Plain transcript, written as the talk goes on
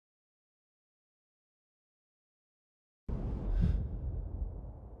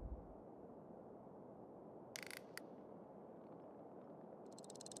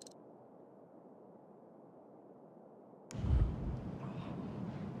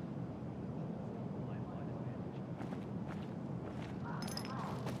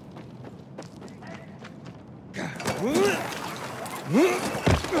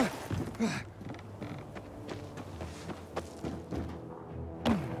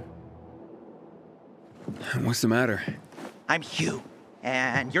What's the matter? I'm Hugh,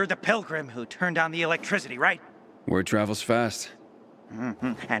 and you're the pilgrim who turned on the electricity, right? Word travels fast.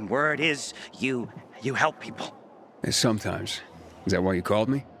 And word is you help people. Sometimes. Is that why you called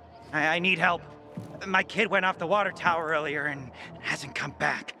me? I need help. My kid went off the water tower earlier and hasn't come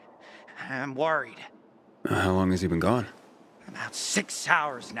back. I'm worried. How long has he been gone? About 6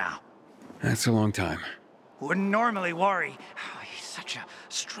 hours now. That's a long time. Wouldn't normally worry. He's such a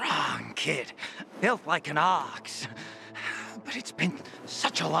strong kid, built like an ox. But it's been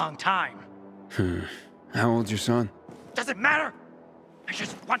such a long time. How old's your son? Doesn't matter. I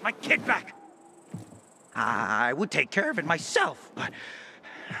just want my kid back. I would take care of it myself,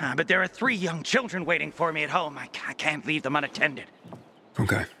 but there are 3 young children waiting for me at home. I can't leave them unattended.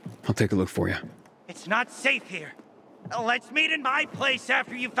 Okay, I'll take a look for you. It's not safe here. Let's meet in my place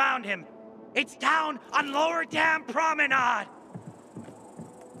after you found him. It's down on Lower Dam Promenade.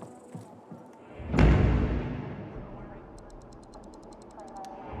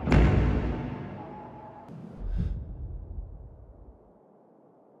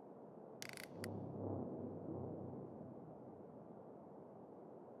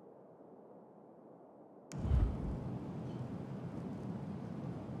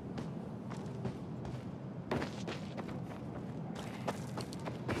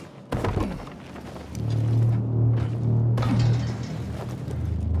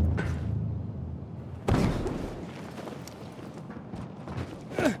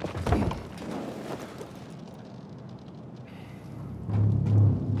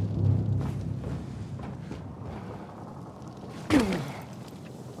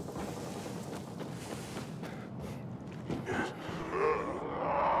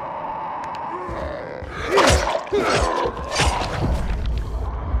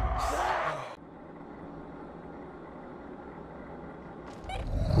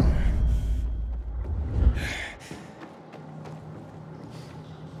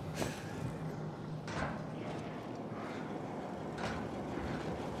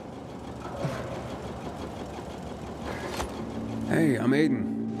 Hey, I'm Aiden.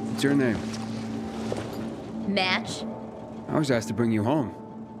 What's your name? Match? I was asked to bring you home.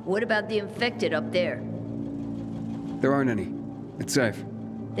 What about the infected up there? There aren't any. It's safe.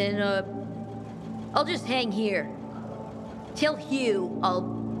 Then, I'll just hang here. Tell Hugh I'll,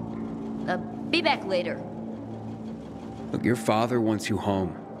 be back later. Look, your father wants you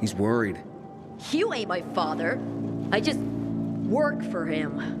home. He's worried. Hugh ain't my father. I just work for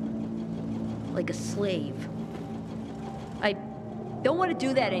him. Like a slave. I don't want to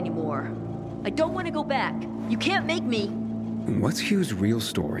do that anymore. I don't want to go back. You can't make me. What's Hugh's real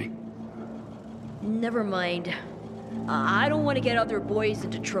story? Never mind. I don't want to get other boys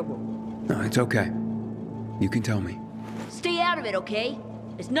into trouble. No, it's okay. You can tell me. Stay out of it, okay?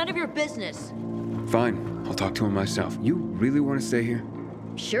 It's none of your business. Fine, I'll talk to him myself. You really want to stay here?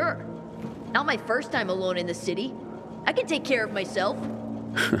 Sure. Not my first time alone in the city. I can take care of myself.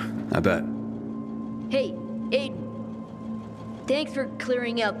 I bet. Hey, Aiden. Thanks for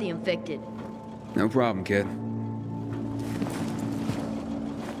clearing out the infected. No problem, kid.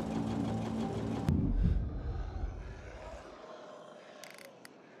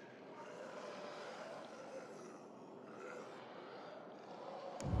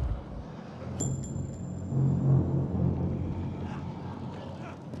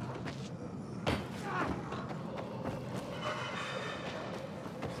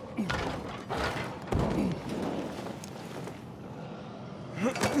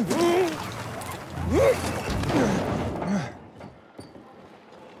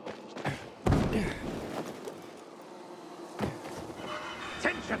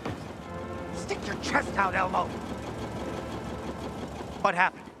 Attention! Stick your chest out, Elmo. What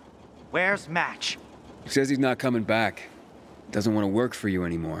happened? Where's Match? He says he's not coming back. Doesn't want to work for you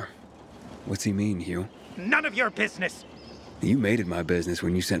anymore. What's he mean, Hugh? None of your business. You made it my business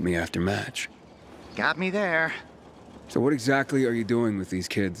when you sent me after Match. Got me there. So what exactly are you doing with these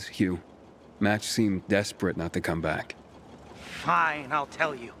kids, Hugh? Match seemed desperate not to come back. Fine, I'll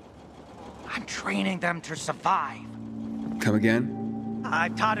tell you. I'm training them to survive. Come again?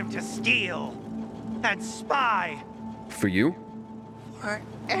 I've taught him to steal and spy For you? for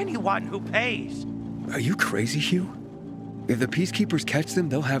anyone who pays. Are you crazy, Hugh? If the peacekeepers catch them,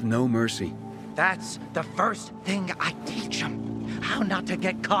 they'll have no mercy. That's the first thing I teach them. How not to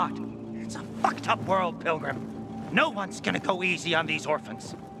get caught. It's a fucked up world, Pilgrim. No one's gonna go easy on these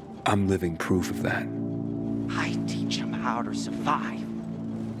orphans. I'm living proof of that. I teach them how to survive.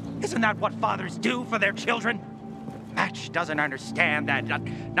 Isn't that what fathers do for their children? Match doesn't understand that.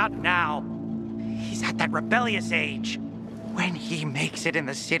 Not now. He's at that rebellious age. When he makes it in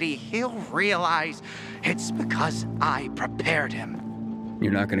the city, he'll realize it's because I prepared him.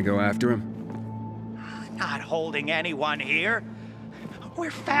 You're not gonna go after him? I'm not holding anyone here.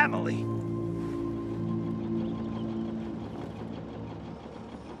 We're family.